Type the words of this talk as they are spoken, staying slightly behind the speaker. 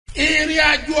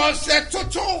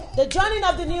The joining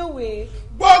of the new week.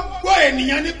 Let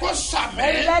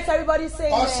everybody say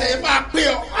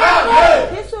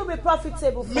this will be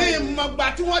profitable for you.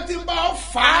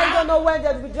 I don't know when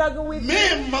they'll be dragging with you.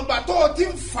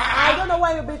 I don't know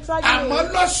when you'll be dragging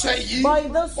with you. But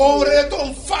in those days, the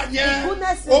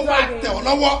goodness is dragging. You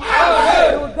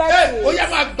will get it.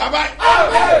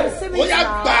 Receive it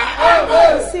now.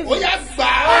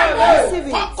 Receive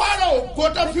it.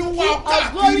 The key of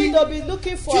glory they'll be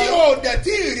looking for that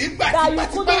you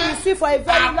couldn't receive for a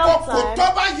very long time.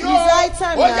 It's right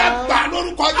time now.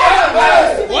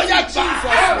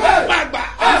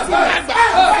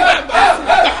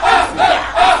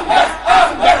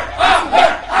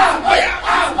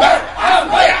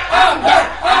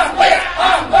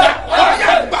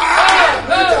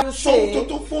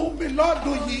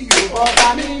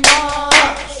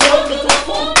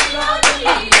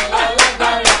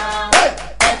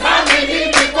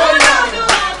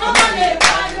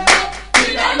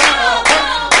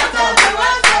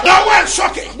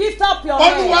 Lift up your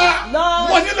hand.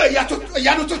 Lord,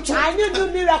 I need new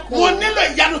miracle. I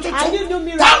need new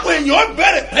miracle.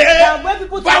 When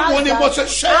people ask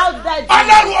how did I do?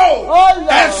 Oh Lord,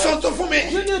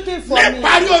 you do things for me. I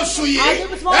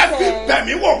give it one thing.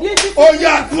 Oh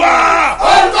yeah,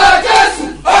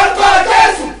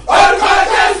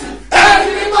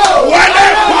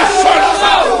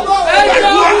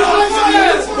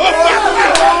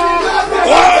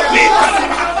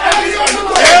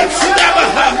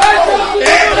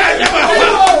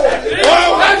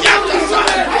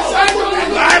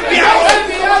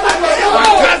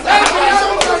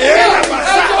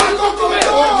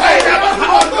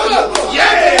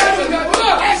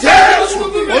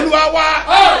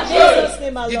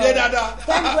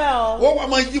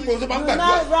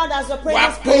 as a prayer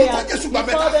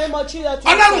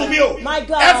my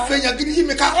God,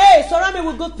 hey, surround me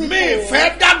with good people. I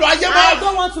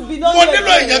don't want to be lonely.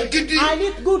 I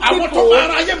need good people. People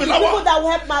that will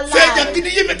help my life.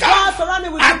 God, surround me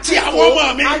with good people.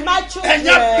 And my children.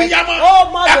 Oh,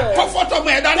 mother,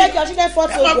 take your children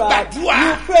photograph. You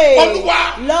pray,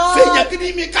 Lord,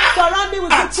 surround me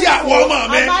with good people.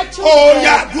 And my children.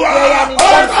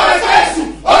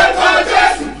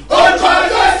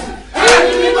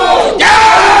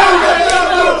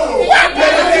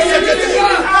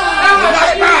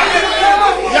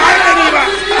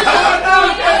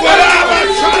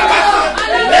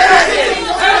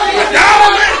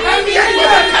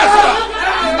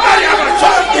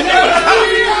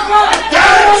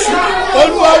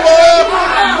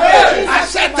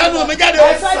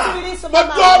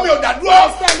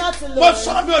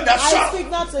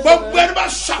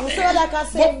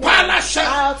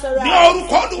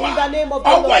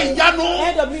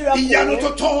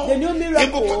 The new miracle,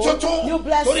 new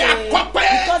blessing,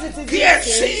 because it is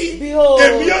easy. Behold,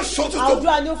 I'll do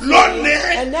a new thing.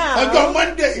 And now,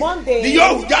 Monday, to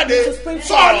spring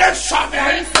forward.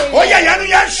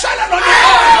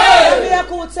 The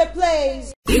miracle will take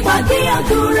place. Ìpàdé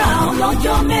àdúrà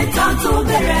ọlọ́jọ́ mẹ́ta tó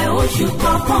bẹ̀rẹ̀ oṣù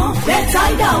kọ̀ọ̀kan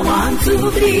bẹ́tàìdà 1,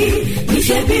 2, 3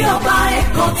 níṣẹ́ bí ọba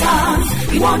headquarters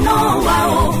ìwọ náà wà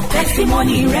ó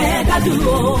testimony rẹ̀ dájú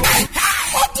o.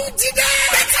 Ó tún ti dé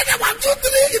bẹ́tàìdà 1, 2,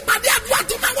 3 ìpàdé àdúrà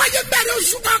tó máa wáyé bẹ̀rẹ̀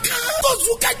oṣù kọ̀ọ̀kan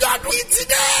oṣù kẹjọ ọdún yìí ti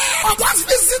dé. August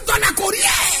 15 kò rí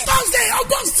ẹ̀. Thursday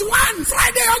August 1,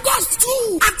 Friday August 2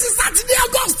 àti Saturday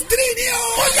August 3 ni o.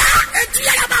 Ó yá ètò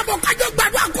yàrá máa bọ̀ kájọ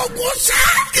gbàdúrà kó gùn ó ṣẹ́.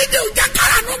 Kíni ò jẹ́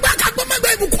kára nù gbà ká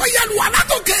gbọ́mọgbẹ́ ìbùkún yẹlu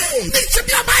alátòkè. Ní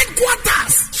ṣebí ọba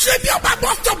headquarters. Ṣebí ọba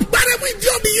bus stop gbárẹ́mú ìdí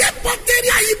omi yẹn pọ́ńtẹ́rì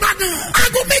Ìbàdàn.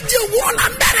 Aago méjì òwúrọ̀ la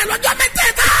ń bẹ̀rẹ̀ lọ́jọ́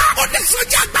mẹ́tẹ̀ẹ̀ta.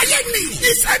 Oníṣòjì àgbáyé ni.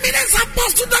 His Eminence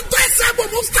Apostle Dr. S.M.O.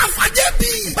 Mustapha JP.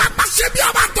 Bàbá ṣebí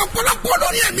ọba àtọ̀pọ̀lọpọ̀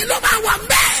lórí ẹ̀mí ló máa wà ń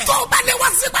bẹ̀. Tó o bá lè wá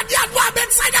sí ìpàdé àdúrà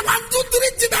bẹ́tsáìdà 1, 2, 3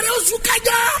 ti bẹ̀rẹ̀ oṣù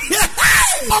kẹjọ.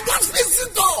 August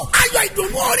 15 ayọ̀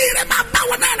ìdùnnú orí rẹ̀ máa bá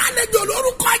wọn náà lálejò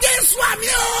lórúkọ Jésù àmì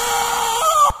o.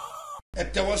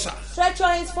 Stretch your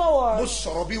hands forward.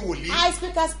 I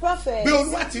speak as prophet.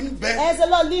 As the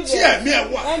Lord lives, and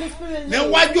His Spirit lives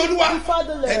before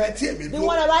the Lord. The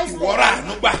one that rises there.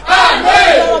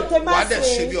 Lord of mercy.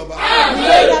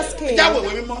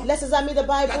 Let's examine the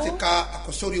Bible to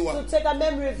take a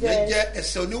memory verse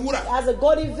as a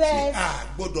golden verse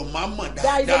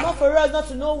that is enough for us not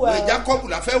to know well. We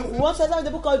want to examine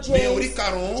the book of James,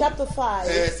 chapter 5,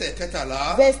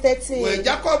 verse 13.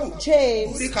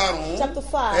 James, chapter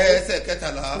 5,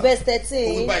 verse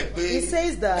 13. He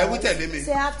says that,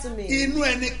 say after me.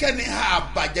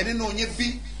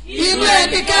 inú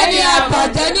ẹnikẹ́ni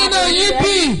àbàjẹ́ nínú yín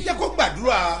bí. jẹ́ kó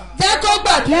gbàdúrà. jẹ́ kó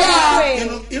gbàdúrà.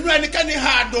 inú ẹnikẹ́ni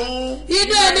ha dùn.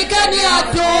 inú ẹnikẹ́ni ha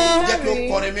dùn. jẹ́ kí ó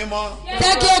kọrin mímọ́.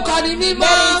 jẹ́ kí ó kọrin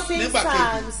mímọ́. nígbà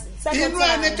kejì inú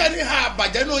ẹnikẹ́ni ha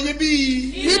àbàjẹ́ nínú yín bí.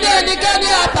 inú ẹnikẹ́ni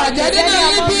àbàjẹ́ nínú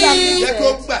yín bí. jẹ́ kí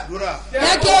ó gbàdúrà.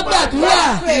 jẹ́ kí ó gbàdúrà.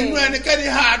 inú ẹnikẹ́ni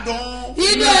ha dùn.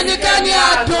 inú ẹnikẹ́ni ha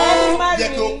dùn. jẹ́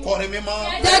kí ó kọrin mímọ́.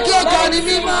 jẹ́ kí ó kọrin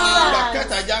mímọ́. nígbà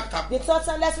kẹta já kàpọ̀.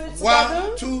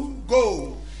 1, 2, go.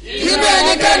 inú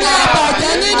ẹnikẹ́ni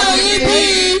àbàjẹ́ nínú yín bí.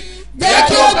 jẹ́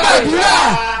kí ó gbàdúrà.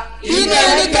 inú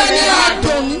ẹnikẹ́ni ha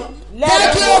dùn. jẹ́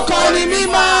kí ó kọrin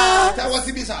mímọ́. tẹ́wọ́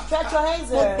síbí sá.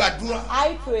 mo gbàdúrà.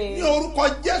 ní orúkọ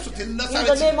Jésù ti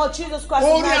Násárẹ́tì.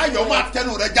 orin ayọ̀ máa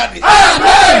tẹnu rẹ jáde.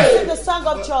 Amen. The song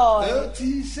of joy.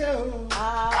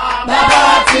 Bàbá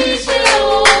ti ṣe o.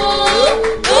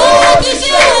 Ó ti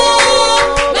ṣe o.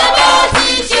 Bàbá ti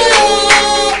ṣe o.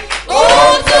 Ó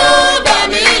tó bà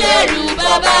mí lẹ́rù.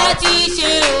 Bàbá ti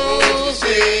ṣe o.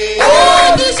 Ó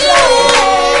ti ṣe o.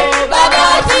 Bàbá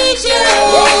ti ṣe o.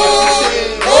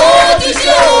 Ó ti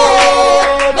ṣe o.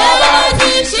 Bàbá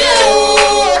ti ṣe o.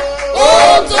 Ó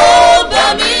tó bà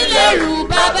mí lẹ́rù.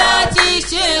 Bàbá ti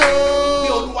ṣe o.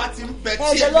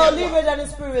 And the Lord liveth and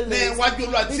His Spirit lives.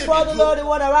 Before the Lord, the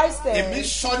one arise there.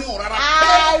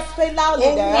 I speak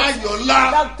loudly there.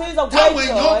 That things of great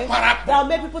joy that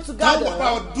make people together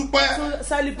to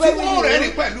celebrate with you,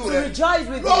 to rejoice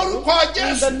with you.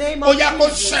 In the name of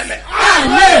Jesus.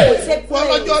 Amen. Take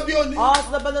place.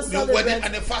 Also the brothers celebrate.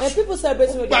 And people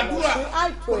celebrate with you.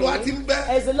 I pray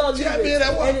as the Lord liveth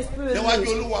and His Spirit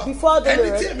lives. Before the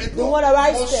Lord, the one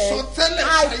arise there.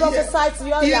 I prophesy to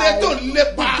your life. The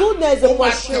goodness of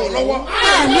portion.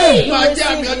 Amen.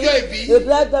 The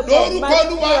blood of the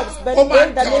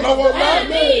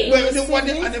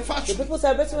people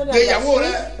celebrating when they are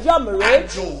your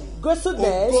marriage,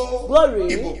 goodness,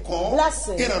 glory,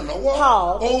 blessing,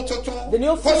 health, the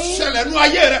new thing, place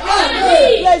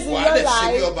in your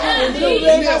life, the new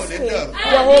reign of sin,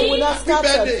 your home will not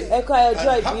scatter, and cry a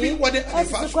joy be, and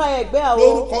to cry a bell in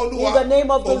the name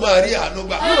of the Lord.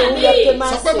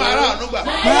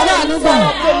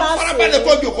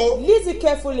 Listen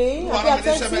carefully, and be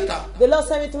attentive. The Lord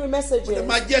sent me 3 messages,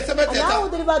 and I will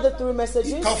deliver the 3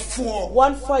 messages.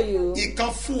 One for you,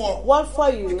 one for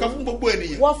you,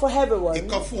 one for everyone,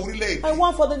 and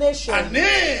one for the nation.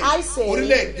 I say,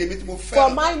 for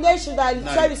my nation that I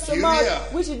cherish so much,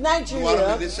 which is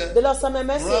Nigeria, the Lord sent me a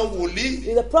message.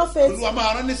 The prophet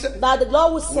that the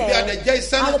Lord will send, and the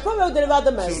prophet will deliver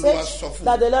the message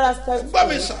that the Lord has sent me.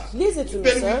 Listen to me,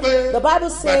 sir. The Bible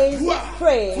says,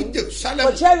 pray for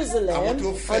Jerusalem, and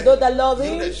those that love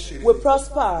Him will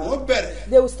prosper.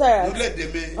 They will start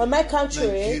on my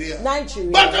country, Nigeria.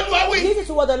 Listen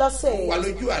to what the Lord says.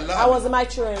 I was in my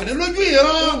dream. In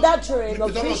that dream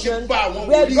of vision,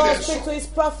 where God speaks to His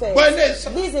prophet.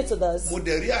 Listen to this.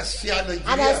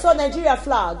 And I saw Nigeria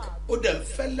flag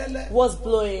was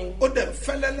blowing. And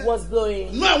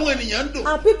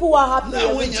people were happy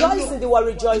and rejoicing. They were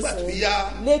rejoicing.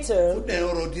 Later,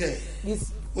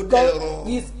 this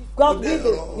was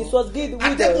good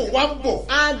withered.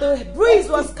 And the breeze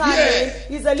was coming.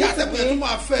 It's a little bit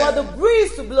for the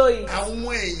breeze to blow it.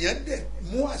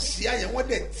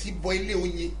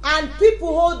 And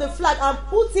people hold the flag and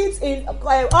put it in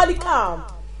holy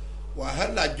camp.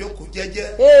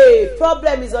 Hey,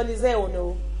 problem is on his head,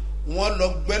 no. And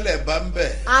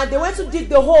they went to dig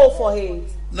the hole for it.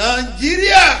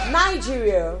 Nigeria, my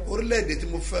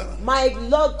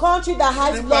Lord, country that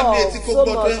has love so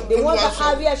much. The one that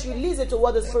have here should listen to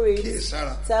what the Spirit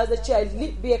tells the church.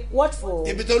 Be watchful.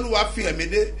 And to the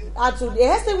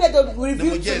extent where they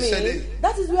reveal to me,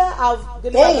 that is where I've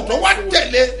delivered the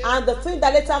message. And the thing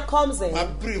that later comes in,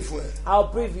 I'll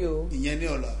brief you.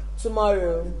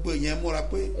 Tomorrow,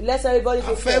 let's everybody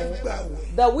be fair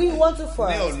that we want to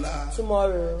fast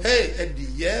tomorrow.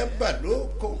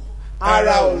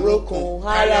 Ara orokun,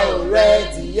 ara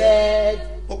orediye.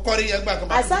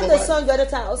 I sang the song the other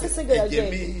time. I also sing it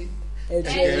again.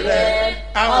 Ejere,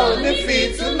 a ò ní fi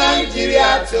tún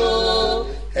Nàìjíríà tó.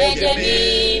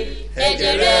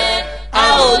 Ejere,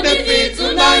 a ò ní fi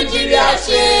tún Nàìjíríà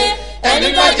ṣe.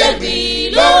 Ẹni bá jẹ̀bi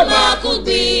ló máa kú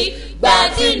gbì. Gbà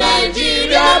tí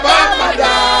Nàìjíríà bá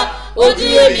padà. Ojú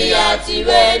èmi àti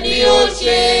rẹ̀ ni ó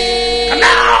ṣe.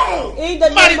 In the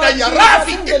name of Jesus,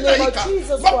 in the name of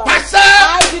Jesus Christ, I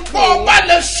declare, you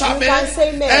can say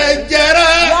amen.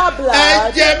 Your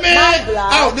blood, my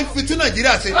blood, ní fitu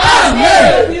Nàìjíríà ṣe.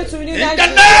 In the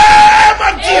name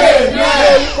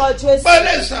of Jesus.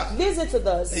 Listen to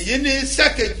this. Èyí ni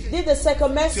sẹ́kẹ̀jì. This is the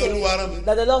second message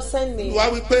that the Lord sent me.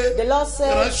 The Lord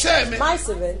said, my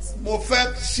servants,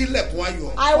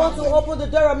 I want to open the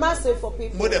door of mercy for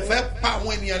people.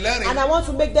 And I want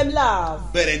to make them laugh.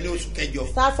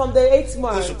 Start from the 8th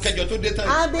month. And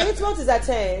the 8th month is at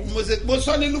 10.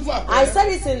 I said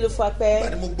it in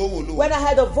Lufape. When I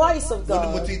heard the voice of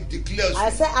God, I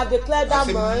said, I've declared that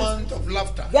month of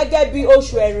laughter. Yeah.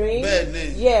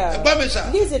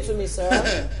 Listen to me,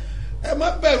 sir.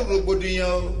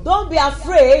 Don't be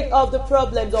afraid of the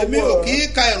problems of the world.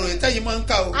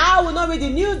 I will not read the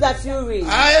news that you read.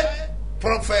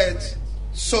 Prophet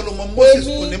Solomon Moses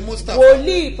Mustapha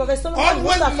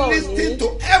always listen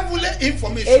to heavenly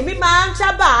information.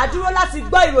 I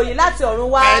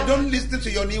don't listen to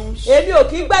your news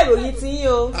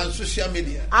and social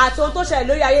media. I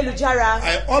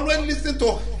always listen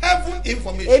to heaven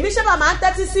information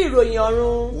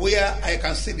where I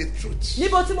can see the truth.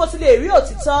 In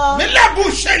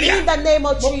the name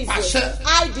of Jesus,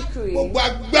 I decree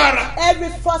every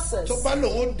forces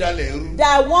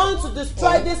that want to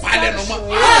destroy this country,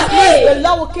 the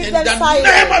Lord will keep them silent. In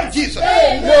the name of Jesus.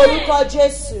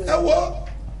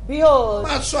 Behold,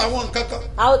 I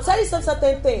will tell you some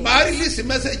certain things. I release a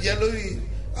message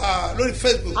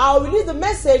Facebook. I'll release the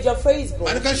message on Facebook.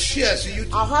 And you can share to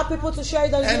YouTube. I'll have people to share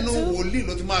it on YouTube.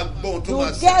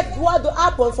 You get what will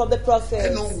happen from the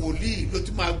prophet.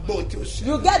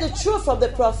 You get the truth from the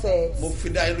prophet.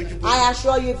 I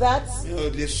assure you that.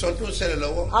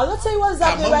 I'll not tell you what's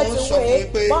happening right away,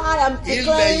 but I am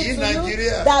declaring to you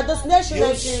that this nation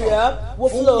Nigeria will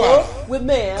flow with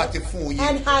milk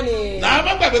and honey.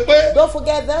 Don't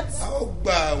forget that.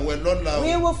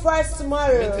 We will fast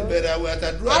tomorrow.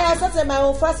 I have started my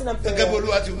own fasting and prayer.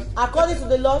 According to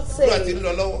the Lord says,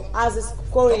 as it's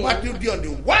going on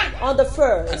the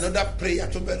first, another prayer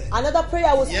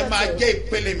will start.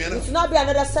 It will not be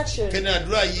another section.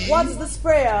 What is this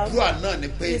prayer?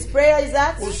 This prayer is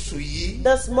that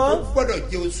this month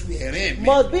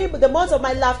must be the month of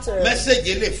my laughter. This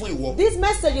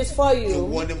message is for you.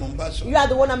 You are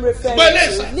the one I'm referring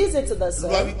to. Listen to this.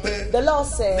 The Lord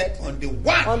said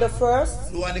on the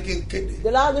first,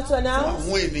 the Lord will to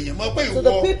announce to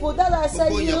the people that I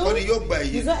said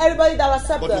it's not everybody that will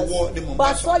accept us,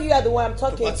 but for you are the one I'm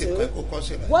talking to.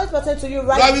 What pertains to you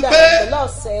right now? The Lord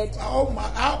said,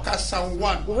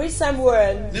 read Psalm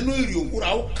 1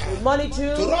 with money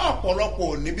too,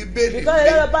 because a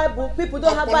lot of Bible people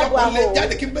don't have Bible at home. A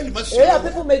lot of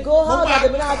people may go home and they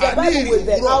may not have their Bible with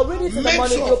them. I'll read it in the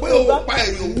money to program.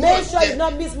 Make sure you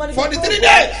not miss money for the 3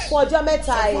 days. For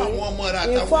Jometai,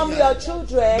 inform your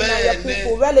children and your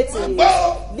people, relatives.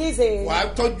 Listen,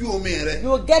 you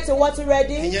will get your water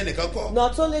ready.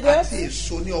 Not only this,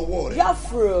 your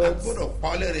fruit.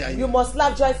 You must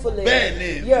laugh joyfully.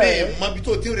 Yes.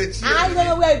 I don't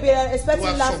know where you'll be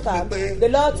expecting laughter. The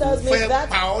Lord tells me that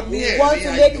He wants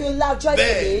to make you laugh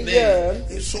joyfully. Yeah.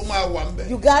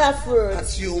 You got a fruit.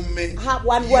 Have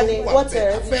one water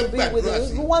to be with you.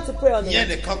 You want to pray on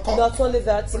it. Not only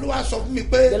that, the Lord tells me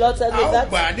that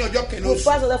you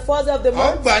fast on the 4th day of the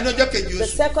month, the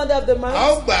 2nd day of the month,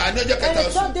 and the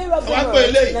 3rd day of the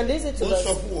month. Now listen to this.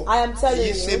 I am telling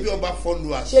you,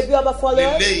 Babasebioba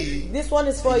followers, this one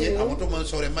is for you. And the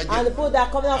people that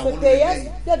are coming out for prayers,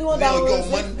 they're the one that will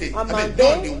receive on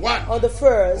Monday, on the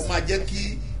 1st.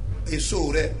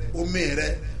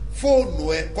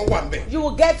 You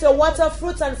will get your water,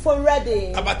 fruits, and phone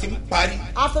ready.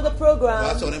 After the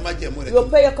program, you will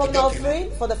pay your common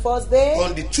offering for the first day.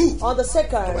 On the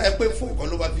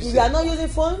 2nd, if you are not using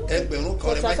phone, your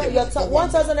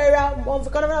 1,000 naira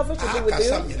common offering should be with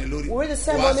you. We read the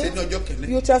ceremony.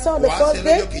 You transfer on the first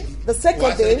day, the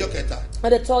 2nd day,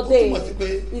 and the 3rd day.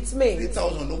 It's me.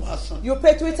 You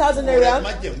pay 3,000 naira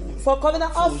for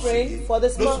covenant offering for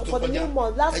this month, for the new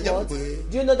month, last month.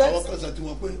 Do you know that?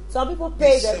 Some people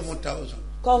pay that.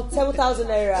 7,000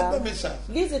 naira.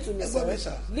 Listen to me, sir.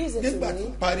 Listen to me.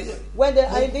 When they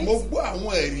I did,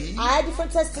 I had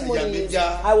different testimonies.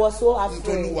 I was so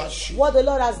afraid. What the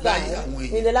Lord has done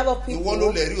in the life of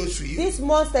people. This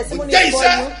month's testimony is for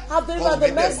you. I've delivered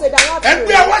the message. I want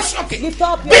to lift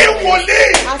up your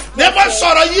hands. Never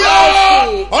sorrow you.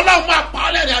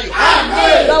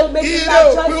 God will make you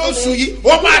laugh joyfully.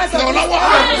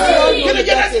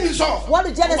 What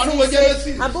the Genesis says,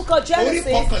 and book of Genesis,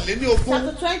 chapter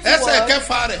 21,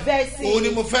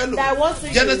 that wants to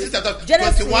Genesis chapter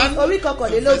 21,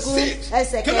 verse 6.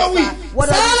 What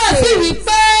does it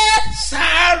say?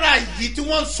 Sarah yìí tí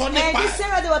wọ́n sọ nípa. And this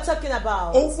Sarah they were talking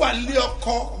about. Ó wà lé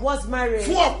ọkọ. Was married.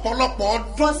 Fún ọ̀pọ̀lọpọ̀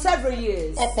ọdún. For several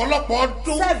years. Ọ̀pọ̀lọpọ̀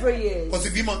ọdún. Several years. Kò sì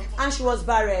bímọ. And she was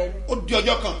barren. Ó di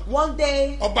ọjọ́ kan. One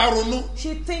day. Ọba ronú.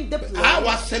 She think the plan.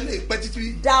 Àwa ṣẹlẹ̀ ìpẹ́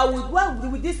títí. That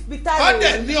with this be tired.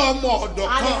 Ọdẹ ní ọmọ ọ̀dọ̀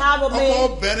kan. Ọmọ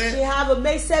obìnrin. She have a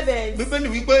maid servant. Bíbélì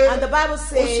wípé. And the Bible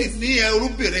says. Ó sì ní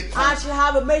ẹrúbìnrin kan. And she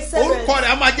have a maid servant. Orúkọ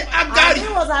rẹ̀ a máa jẹ́ Agari. And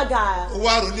he was Agar. Ó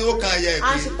wá ronú ó kan ayẹ ìpè.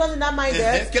 And she thought in that mind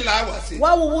that. Kí la wá sí?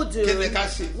 What we would do? Kí ni ká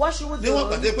ṣe? What she would do? Níwọ̀n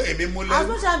pàdé pé èmi mú lẹ́rú. As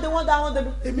much as I'm the one that own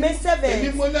the maid servant.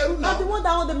 Èmi mú lẹ́rú náà. I'm the one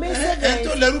that own the maid servant. Ẹ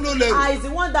tó lẹ́rú ló lẹ́rú. I is the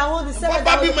one that own the servant.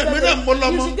 Bàbá bí mi náà mú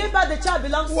lọ́mọ. You should give back the child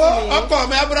belongs to me. Ọkọ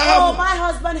mi Abraham. Oh, my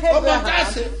husband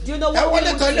Abraham. Do you know what we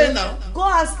would do? Go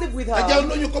and sleep with her.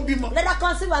 Let her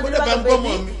conceive and deliver the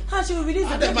baby. And she will release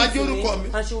the baby to me.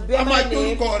 And she will bear my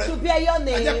name. She will bear your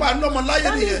name.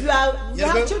 That means you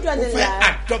have children in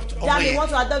life. That you want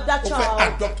to adopt that child.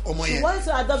 She wants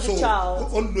to adopt the child.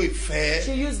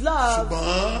 She used love.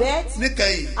 But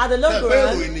at the long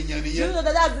run, you know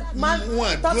that man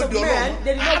thought of man,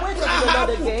 they did not wait until the Lord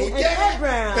again. And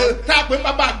Abraham,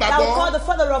 that was called the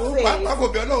father of faith,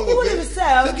 even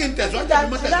himself,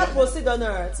 that proceed on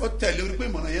earth.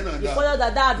 He followed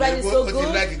that advice is so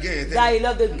good that he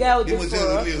loved the girl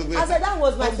before. I said that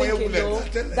was my thinking though,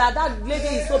 that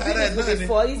lady is so beautiful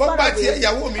before. He's part of it.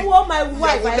 Oh, my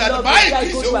wife, I love her.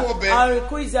 She's a good one. I'll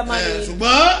increase your money.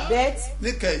 But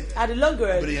at the long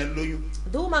run,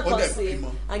 the woman conceived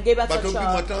and gave birth to the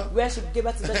child. Where she gave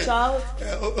birth to the child?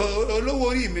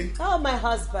 Oh, my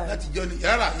husband.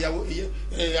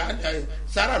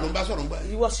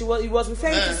 He was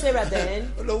referring to Sarah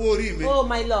then. Oh,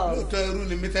 my Lord.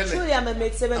 Truly, I'm a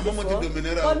maid servant before.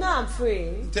 But now I'm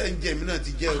free.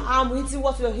 I'm eating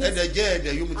what you're eating.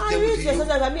 I read your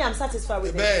sentence. I mean, I'm satisfied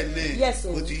with it. Yes, sir.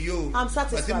 I'm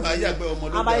satisfied with it.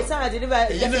 And by the time I deliver,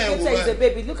 the is a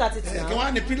baby. Look at it now.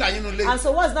 And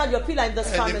so what's not your pillar in the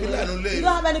family? You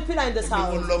don't have any pillar in this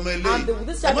house. And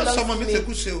this child belongs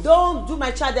to me. Don't do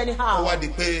my child anyhow.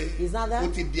 Is not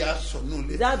that?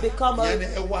 That become a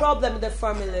problem in the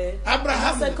family.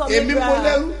 Abraham said, come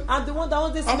Abraham. I'm the one that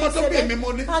owns this maid servant.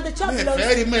 And the child belongs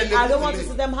to me. I don't want to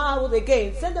see them out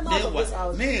again. Send them out of this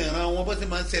house.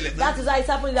 That is how it's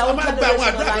happening in our own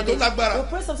generation. We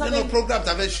pray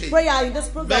sometimes. Prayer in this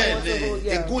program. A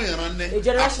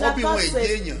generational curse.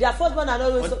 Their firstborn are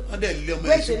always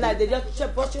great in life. They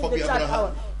just pushing the child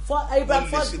out. For Abraham's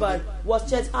firstborn was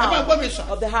chased out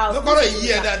of the house.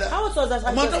 How was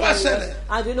that?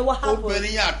 And you know what happened?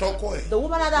 The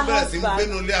woman had a husband. But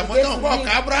you know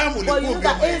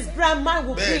that Abraham's man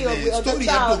will be of the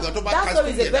child. That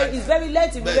story is very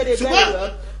late in very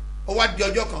well.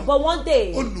 But one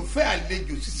day,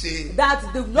 that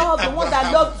the one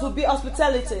that loves to be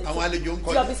hospitality,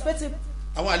 to be expected.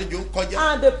 And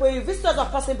the visitors are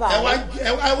passing by.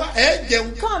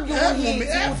 Come, you will eat,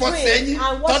 you will drink,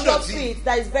 and wash your feet.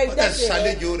 That is very dirty.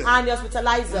 And the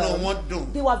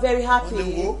hospitalizer. They were very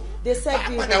happy. They said,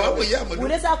 will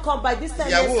this come by this time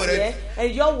next year?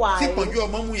 And your wife,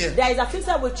 there is a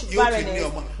fixer with barrenness.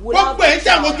 All of you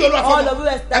establish the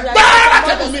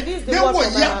work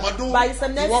of man. By this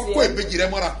time next year,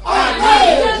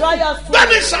 draw your food.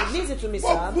 Listen to me, sir.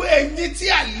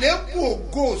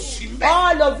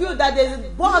 All of you that there is a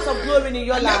burst of glory in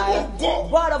your life,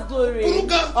 burst of glory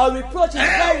or reproach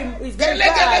is very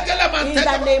bad in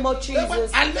the name of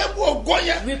Jesus.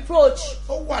 Reproach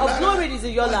of glory is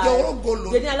in your life.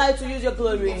 They didn't allow you to use your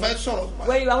glory.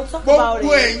 When you are talking about it,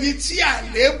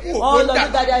 all of you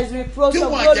that there is reproach of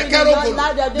glory in your life,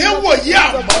 that they will be in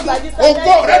the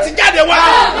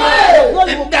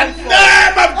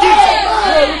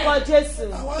name of Jesus.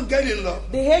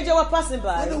 The angel were passing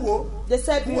by. They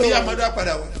said, by this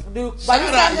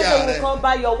time they will come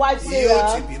by your wife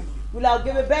Sarah. Will I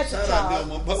give a birth to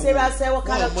child? Sarah said, what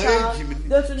kind of child?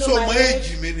 Don't you know my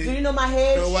age? Do you know my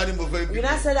age? When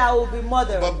I said I will be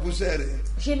mother,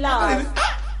 she laughed.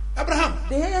 Abraham.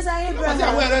 The angel said,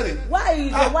 Abraham, why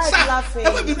is your wife laughing?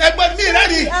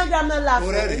 I'm not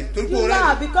laughing. You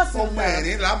laugh because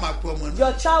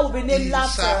your child will be named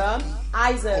Laughter.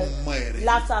 Isaac,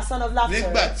 laughter, son of laughter.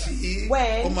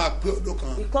 When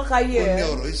he conquer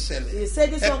here, he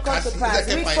said this one comes to pass.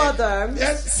 Read further.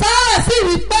 Sáà sì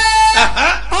wí pé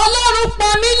Ọlọ́run pa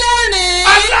mí lẹ́rìn.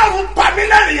 Ọlọ́run pa mí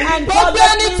lẹ́rìn. Gbogbo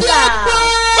ẹni tí a gbọ́.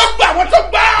 Gbogbo àwọn tó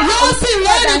gbọ́. Yóò sì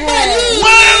rẹ́rìn pẹ̀lú.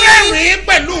 Wọ́n rẹ́rìn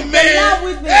pẹ̀lú mi. Ẹ̀yà.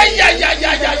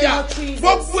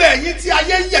 Gbogbo ẹ̀yin tí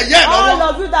ayé ń yẹ̀yẹ́ lọ́wọ́. All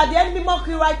of you that the enemy mock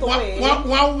you right away. Wọ́n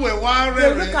wẹ̀ wọ́n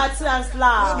rẹ́rìn. They look at you and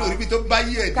laugh.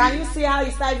 Can you see how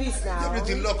his life is now?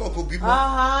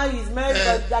 He's married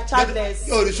but they're childless.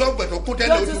 Don't you see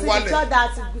the child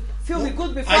that feel me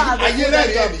good before I go to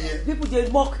the job. People dey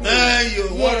mock me.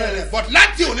 But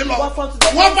láti òní lọ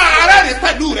wọ́n máa rẹ́rìn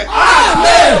pẹ̀lú rẹ̀.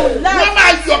 Wọ́n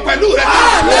máa yọ̀ pẹ̀lú rẹ̀.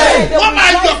 Wọ́n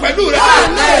máa yọ̀ pẹ̀lú rẹ̀.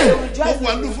 Mo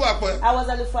wà lúfú àpẹ. I was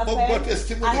a lúfú àpẹ. Mo gbọ́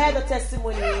testimony. I heard the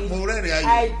testimony. Mo rẹ́rìn ayọ̀.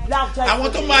 I laughed joyfully.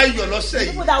 Àwọn tó máa yọ̀ lọ́sẹ̀ yìí.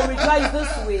 People that will rejoice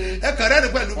this way. Ẹ kàn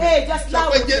rẹ́rìn pẹ̀lú mi. Hey, just laugh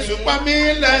with me. Sọ pé Jésù pa mí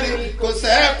lẹ́rìn kò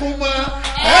sẹ́kún mọ́.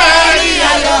 Ẹ̀rín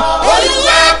ayọ̀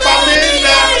Olúwa pa mí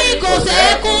lẹ́rìn kò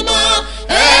sẹ́kún mọ́.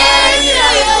 Ẹ̀rín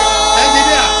ayọ̀.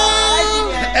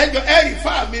 Ẹjọ́ ẹ̀rì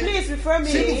fáà mi. Please refer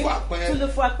me to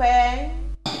Lúfú Àpẹ.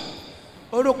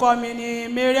 Orúkọ mi ni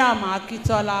Mariam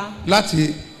Akitola.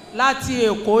 Láti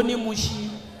Èkó ní Muṣi.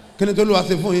 Kí ni t'Olúwa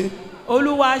ṣe fún yín?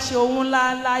 Olúwa ṣe ohun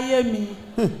ńlá láyé mi.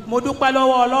 Mo dúpẹ́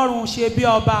lọ́wọ́ Ọlọ́run ṣe bí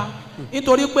ọba.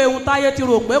 Nítorí pé ohun táyé ti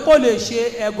rò pé kò lè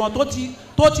ṣe ẹ̀gàn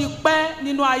tó ti pẹ́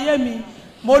nínú ayé mi.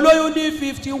 Mo lóyún ní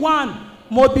 51,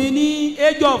 mo bí ní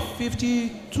age of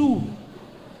 52.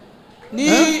 Ní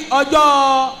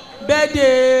ọjọ́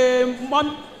birthday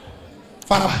mom.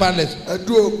 Farabalẹ̀.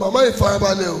 Ẹ̀dùn màmá yìí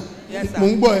farabalẹ̀ o. Mo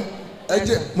ń gbọ́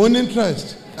ẹ. Mo ní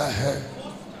interest.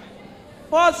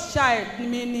 First child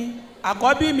mi ni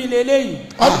àkọ́bí mi lélẹ́yìn.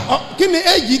 Kí ni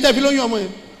age tẹ́ fi lóyún ọmọ yẹn?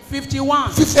 51.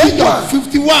 Age of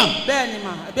 51. Bẹ́ẹ̀ni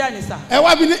ma, bẹ́ẹ̀ni sà. Ẹ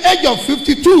wá bí ní age of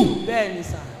 52. Bẹ́ẹ̀ni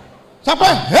sà.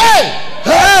 Sọpẹ́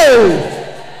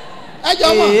ẹ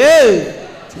jọ mọ̀.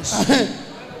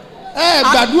 Ẹ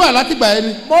gbàdúrà láti gbà yẹn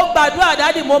ni. Mo gbàdúrà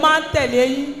dádì, mo máa ń tẹ̀lé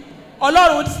yín.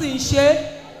 Ọlọ́run sì ń ṣe.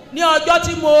 Ní ọjọ́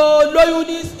tí mo lóyún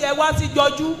ní ẹwà sí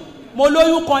jọjú, mo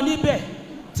lóyún kan níbẹ̀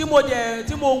tí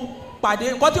mo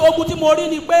pàdé. Nǹkan tí ogun tí mo rí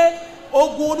ni pé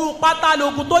ogun inú pátá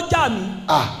lógun tó jà mí.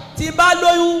 Tí bá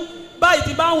lóyún báyìí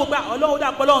tí bá ń wò pé Ọlọ́run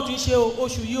dàpọ̀ Ọlọ́run ti ṣe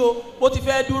oṣù yìí o, ó ti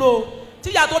fẹ́ dúró.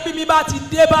 Tíyà tó bí mi bá ti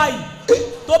dé báyìí,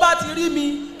 tó bá ti rí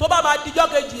mi, tó bá dijọ́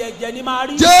kejì ẹ̀jẹ̀ ni máa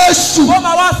rí. Jésù. Ó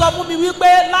máa wá sọ fún mi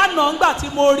wípé lánàá ńgbà tí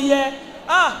mo rí ẹ,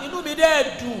 inú mi dẹ̀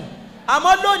dùn.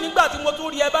 Àmọ́ lónìí ńgbà tí mo tún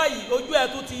rí ẹ báyìí, ojú ẹ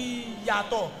tún ti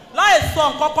yàtọ̀. Láì sọ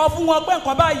nǹkan kan fún wọn pé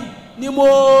nǹkan báyìí ni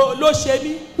ló ṣe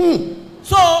mí.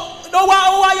 So ó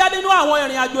wá yá nínú àwọn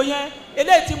ìrìn àjò yẹn.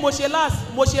 Eléyìí tí mo ṣe last,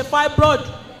 mo ṣe fibroid.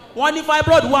 Wọ́n ní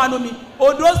fibroid wà nù mí.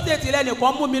 Ondo state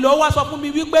lẹ́nìkan mú mi lọ, wá sọ fún mi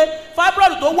wípé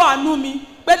fibroid tó wà nù mí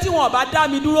pé tí wọn bá dá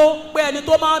mi dúró pé ẹni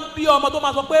tó máa ń bí ọmọ tó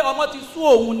máa sọ pé ọmọ ti sú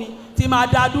òun ni ti máa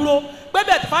dá dúró pé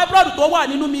bẹ́ẹ̀ fibroid tó wà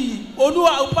nínú mi yìí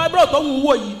fibroid tó ń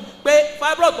wò yìí pé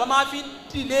fibroid tó máa fi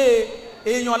dìlé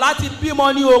èèyàn láti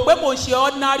bímọ ni o pé kò ṣe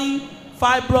ordinary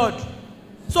fibroid.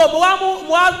 So mo wá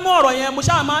mú ọ̀rọ̀ yẹn, mo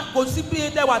ṣáà máa kò sí bí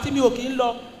tẹwà tí mi ò kì í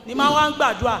lọ ni máa wá ń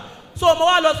gbàdúrà. So mo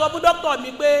wá lọ sọ fún dókítà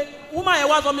mi pé woman yẹn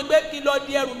wá sọ mi pé kí n lọ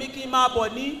di ẹrù mi kí n máa bọ̀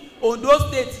ní Ondo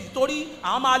state torí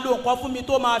àwọn máa lo nǹkan fún mi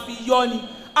tó máa fi yọ ni.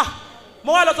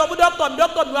 Mo wá lọ sọ fún dókítà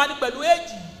mi wá ní pẹ̀lú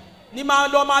èjì ni máa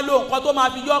lo nǹkan tó máa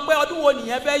fi yọ pé ọdún wo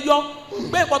nìyẹn fẹ́ yọ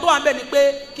pé nǹkan tó wà ń bẹ̀ ni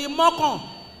pé kí n mọ́kàn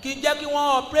kí n jẹ́ kí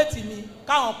wọ́n operate mi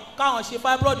káwọn ṣe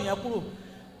fibroid yẹn kúrò.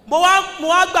 Mo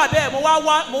wá gbà bẹ́ẹ̀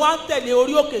mo wá ń tẹ̀lé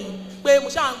orí òkè yìí pé mo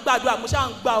ṣáà ń gbàdúrà, mo ṣáà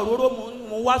ń gba òróró,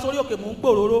 mo wá sórí òkè mo ń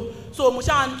gbòòróró, so mo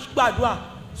ṣáà ń gbàdúrà.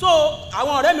 So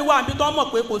àwọn ọ̀rẹ́ mi wà níbi tó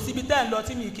mọ̀ pé kò síbi tẹ́ ẹ̀ ń lọ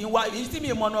tí mi kì í wá, èyí tí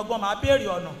mi mọ̀nà ọgbọ́n máa béèrè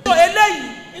ọ̀nà. So eléyìí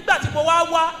nígbà tí mo wá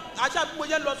àṣà bí mo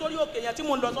yẹn lọ sórí òkè yẹn tí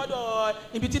mo ń lọ sọ́dọ̀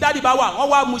ibi tí dádì bá wà, wọ́n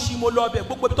wá Muṣi, mo lọ bẹ̀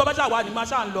gbogbo ibi tó bá ṣà wà ní máa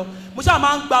ṣà ń lọ, mo ṣáà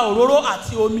máa ń gba òróró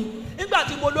àti omi. Nígbà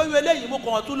tí mo lóyún eléyìí mo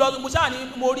kàn tún lọ, mo ṣáà ní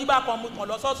mo rí bákan, mo kàn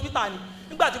lọ sí hospital ni.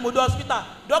 Nígbà tí mo dé hospital,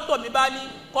 dókítà mi bá ní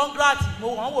congrats, mo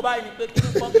wọ́n wò báyìí ni pé kí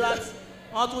ni congrats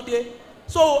wọ́n tún dé.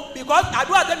 So because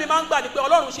àdúrà tẹ́mi máa ń gbà ni pé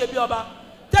Ọlọ́run ṣe bí ọba,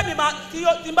 tẹ́mi máa tí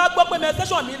n bá gbọ́ pé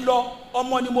menstruation mi lọ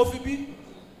ọmọ ni mo fi bí,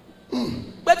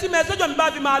 pé tí menstruation mi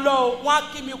bá fi máa lọ wọ́n á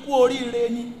kí mi kú oríire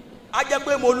ni, á jẹ́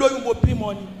pé mo lóyún mo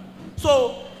bímọ ni.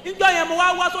 So níjọ́ yẹn mo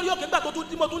wá sórí òkè nígbà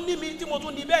tí mo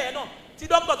tún ní bẹ́ẹ̀ yẹn náà tí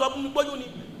dókítà sọ fún mi gbóyún ni,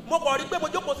 mo kàn rí pé mo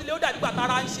jókòó sílé ó dàbí gbà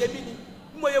tára ń ṣe mí ni.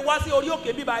 Bí mo yẹ wá sí orí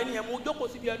òkè bíbá ẹni yẹn mo jókòó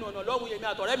síbi ẹnu ọ̀nà lọ́wọ́ yẹmi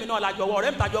àtọ̀rẹ́ mi náà lájọwọ́,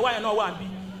 ọ̀rẹ́ mi tàjọwọ́ yẹn náà wà níbí,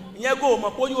 ìyẹn gò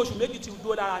mọ̀ pé ó ní oṣù méjì ti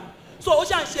dúró lára mi. So ó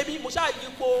ṣàn ṣe bí mo ṣáà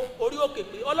yípo orí òkè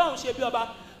pé Ọlọ́run ṣe bí ọba,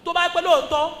 tó bá pẹ́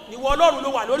lóòótọ́ ìwọ Ọlọ́run ló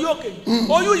wà lórí òkè yìí,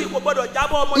 oyún yìí kò gbọdọ̀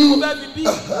jábọ́, ọmọ ni mo fẹ́ fi bí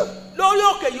lórí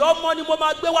òkè yìí, ọmọ ni mo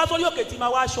máa gbé wá sórí òkè tí máa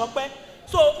wá ṣọpẹ́.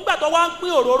 So nígbà tó wá ń pín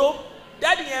òróró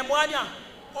dádì yẹn mo wá ní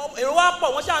èrò wá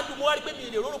pọ̀, wọ́n ṣáà ń dùn, mo wá rí pé mi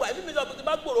lè róró bá ẹbí mi sọ pé tí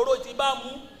bá gbòòrò tí bá mú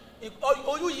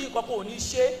oyún yìí nǹkan kò ní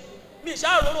ṣe mi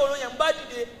ṣáà róró yẹn ń bá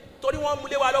dìde torí wọ́n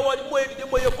múlé wa lọ́wọ́ ní mo dìde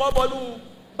mo yẹ kọ́ bọ́ọ̀lù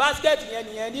báskẹ́ẹ̀tì yẹn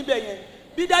nìyẹn níbẹ̀ yẹn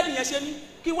bí dádì yẹn ṣe ní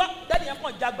kí wá dádì yẹn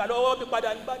kàn jágbà lọ́wọ́ mi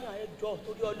padà ní bá ní àyẹ̀jọ́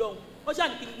torí Ọlọ́run wọ́n ṣáà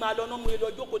ní kí n máa lọ náà mo lọ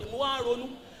jókòó ni mo wá ń ronú.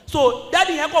 So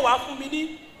dádì yẹn kọ̀ wá fún mi ní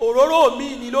òróró mi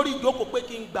ní lórí ìjókòó pé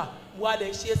kí n gbà mo wá lè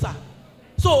ṣe sà.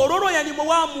 So òróró yẹn ni mo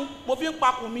wá mu, mo fi ń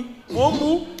pakùn mi, mo ń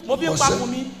mu, mo fi ń pakùn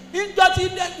mi. Níjọ́ tí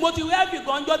mo ti wẹ́ẹ̀fì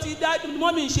gan, níjọ́ tí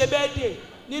mọ́mì ń ṣe birthday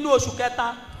nínú oṣù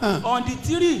kẹta on the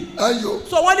 3.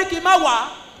 So wọ́n ní kí n má wá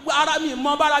ara mi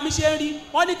mọ bára mi ṣe ń rí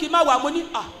wọ́n ní kí n má wá mo ní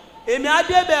èmi á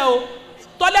débẹ̀ o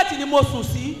tọ́lẹ̀tì ni mo sùn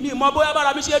sí mi mọ bóyá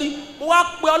bára mi ṣe rí mo wá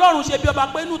pe ọlọ́run ṣe bí ọba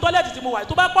pé inú tọ́lẹ̀tì tí mo wà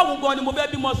tó bá pọ̀ gan ni mo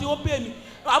fẹ́ bímọ sí ó pè mí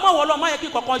àmọ́ àwọn ọlọ́run má yẹ kí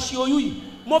kankan ṣe oyún yìí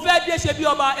mo fẹ́ dé ṣe bí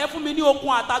ọba ẹ fún mi ní okun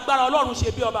àtagbára ọlọ́run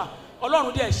ṣe bí ọba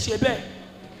ọlọ́run dẹ̀ ṣe bẹ́ẹ̀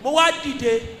mo wá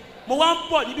dìde mo wá ń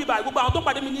bọ̀ níbí báyìí gbogbo àwọn tó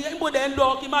pàdé mi ní níbo dẹ̀ ń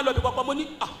lọ kí n má lọ bí kankan mo ní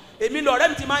èmi lọ ọ̀rẹ́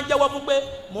mi ti máa ń jẹ́wọ́ fún pé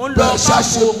mò ń lọ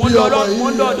káàkó mò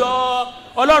ń lọ ọ̀dọ̀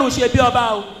ọlọ́run ṣe bí ọba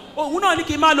o òun náà ní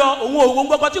kí n má lọ òun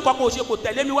gbọ́gbọ́ tí kankan ò ṣe kò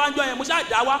tẹ̀lé mi wá ń jọ yẹn mo ṣáà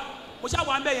dá wá mo ṣáà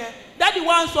wá ń bẹ̀ yẹn dádì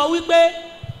wá ń sọ wípé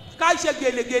ká ṣe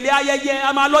gèlègèlè ayẹyẹ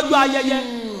a máa lọ́jọ́ ayẹyẹ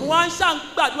wọ́n á ń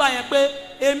ṣàǹgbàdúrà yẹn pé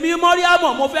èmi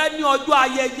mọ́ríàmọ̀ mo fẹ́ ní ọjọ́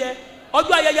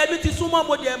ayẹyẹ mi ti súnmọ́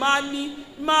mo dẹ̀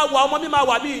máa wà ọmọ mi máa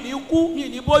wà mí ní kú mí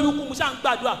ní bóyún kú mo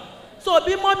ṣàǹgbàdúrà so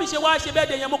bí mọ́mì ṣe wá ṣe bẹ́ẹ̀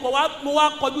de yẹn mo wá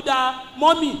kọjú da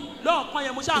mọ́mì lọ́ọ̀kan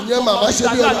yẹn mo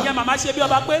ṣàǹgbàdúrà ìyẹn màmá ṣe bí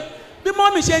ọba pé bí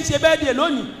mọ́mì ṣe ń ṣe bẹ́ẹ̀ de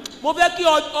lónìí mo fẹ́ kí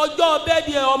ọjọ́ bẹ́ẹ̀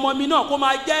de ọmọ mi náà kó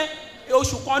máa jẹ́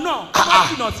oṣù kan náà kó má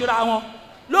jìnnà síra wọn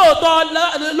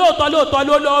lóòótọ́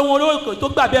ló lọ́wọ́ olóòkè tó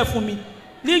gbà bẹ́ẹ̀ fún mi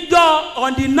níjọ́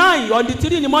on the 9 on the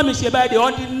 3 ni mọ́mì ṣe bẹ́ẹ̀ de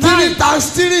on the 9 3 times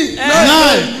 3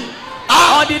 9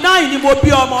 on the 9 ni mo bí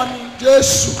ọmọ mi.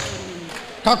 Jésù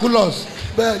calculus.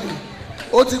 bẹ́ẹ̀ni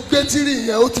ó ti gbé tírì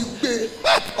yẹn ó ti gbé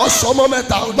ọ̀sọ́mọ́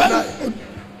mẹ́ta on the 9.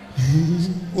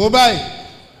 wo báyìí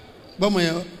gbọ́mọ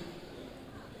yẹn.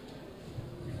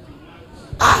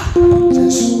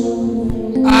 Jésù.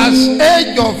 As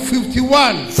age of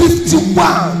 51.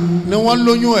 51. ni wọ́n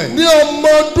lóyún ẹ̀. ní ọmọ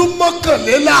ọdún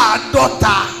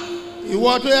mọ́kànléláàádọ́ta.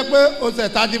 ìwọ tó yẹ pé o ṣe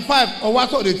 35 ọwọ́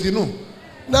sọ̀rọ̀ tìǹù.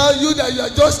 now you that you are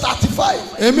just 35.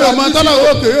 èmi ò mọ tọ́lá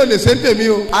owó kèrè ò lè ṣe ń tèmi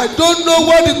o. I don't know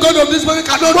what the God of this morning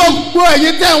cannot do. gbogbo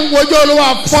ẹ̀yin tẹ̀ ń wojú olówó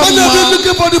àfọ́nmọ́. some of you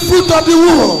looking for the fruit of the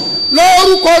womb.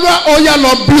 lórúkọ ọyà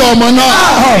lọ bí ọmọ náà.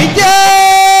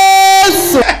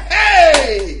 Jésù.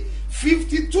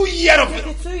 52 years of age.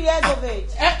 52 years of age.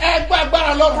 Ẹgbẹ́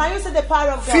agbára lọ́rùn. Can you see the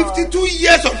power of God? 52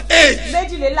 years of age.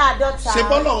 Méjìléláàádọ́ta. Ṣé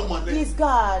bọ́lá ọmọ rẹ̀? He's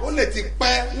God. Ó lè ti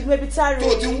pẹ́. It may be tiring. Tó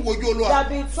o ti ń wojú olúwa. You have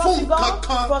been Fún trusting God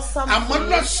kankan. for something. Àmọ́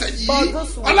lọ́sẹ̀ yìí. But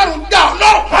this one. Ọlọ́run dá ọ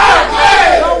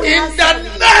lọ́rùn. In the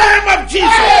name of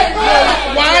Jesus.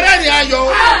 Wà á rẹ̀ ní ayọ̀.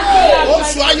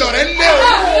 Oṣù ayọ̀ rẹ̀ lé o.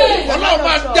 Ọlọ́run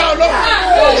máa dá ọ lọ́rùn.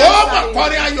 Ó mà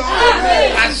kọrin ayọ̀.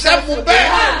 Àṣẹ mu bẹ́ẹ̀.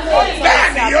 Bẹ́ẹ̀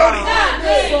ni yóò rí.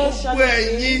 Gbogbo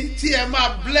ẹ̀yin tí ẹ máa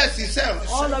bless iṣẹ́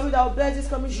all of you that will bless this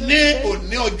commission ní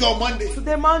òní ọjọ́ Monday.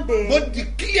 Today Monday. Mo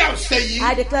declare ọ̀sẹ̀ yìí.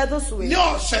 I declare this week. Ní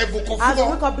ọ̀sẹ̀ ìbùkún as a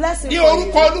fún week of blessing ní for you.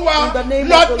 orúkọ Olúwa In the name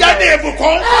lọ of the jáde Lord.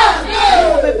 ìbùkún. You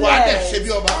will be Wà á dẹ̀ blessed. ṣe bí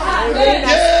ọba. Amen.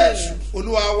 Jésù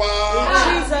Olúwa wa.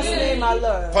 In Jesus' name our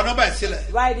Lord. Kọ nọ́mbà ẹ̀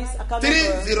sílẹ̀. Write this account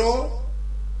 30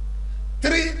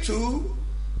 32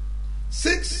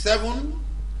 67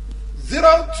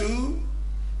 02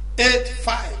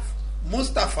 85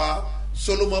 Mustapha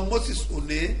Solomon Moses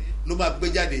One ló máa gbé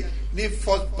jáde ní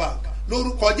First Bank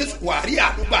lórúkọ Jésù wàrí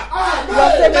àdúgbà.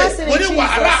 Mo ní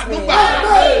wàrà àdúgbà.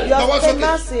 Lọ́wọ́ sókè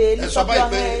ẹ̀sọ́ báyìí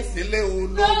pé nílé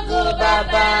ológo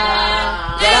bàbá.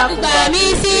 Dẹ́kùgbà mi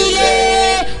sílé,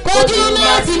 kójú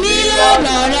má ti mí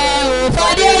lọ́nà rẹ̀ ò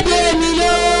fàdédé mi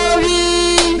lórí.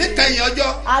 Níkẹyìn ọjọ́,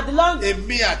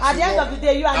 èmi àti at the end of the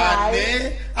day you and I. àní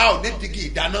a ò ní digi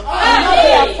ìdáná. will not be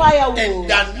a firewood. In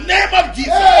the name of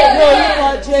Jesus.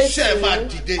 Iṣẹ́ máa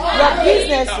dìde. Your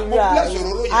business will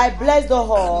rise. I bless the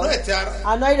whole.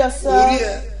 Anoint yourself,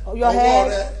 your head,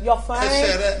 your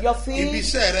face, your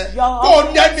feet, your home.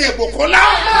 And be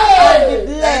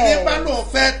blessed.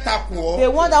 The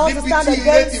one that wants to stand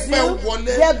against you,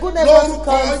 their goodness wants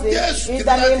comes in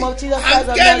the name of Jesus Christ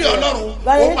of Nazareth.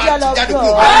 The angel of God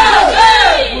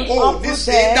will uproot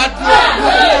them.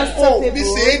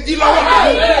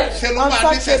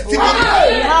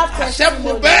 We have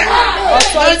testimony.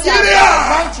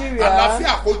 Nigeria,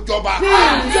 àlàáfíà kó jọba.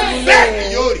 Bẹ́ẹ̀ ni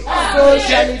yóò rí. So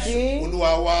shall it be.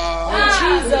 Olúwa wa. In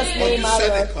Jesus' name, my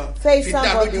Lord. Face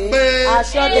somebody.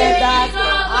 Assure them that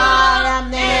I am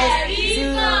next to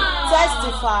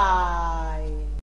testify.